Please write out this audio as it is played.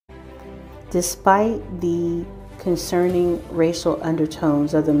Despite the concerning racial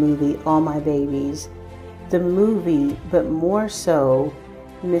undertones of the movie All My Babies, the movie, but more so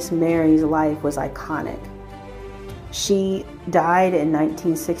Miss Mary's life, was iconic. She died in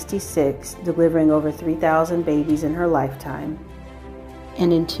 1966, delivering over 3,000 babies in her lifetime.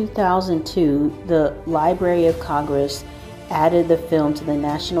 And in 2002, the Library of Congress added the film to the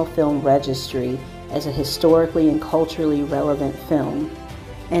National Film Registry as a historically and culturally relevant film.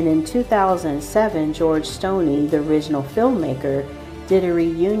 And in 2007, George Stoney, the original filmmaker, did a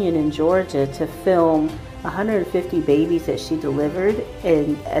reunion in Georgia to film 150 babies that she delivered,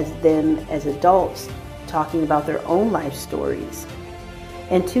 and as adults talking about their own life stories.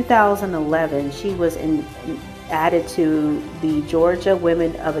 In 2011, she was added to the Georgia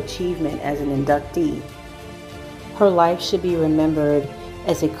Women of Achievement as an inductee. Her life should be remembered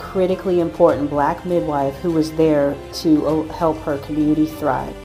as a critically important Black midwife who was there to help her community thrive.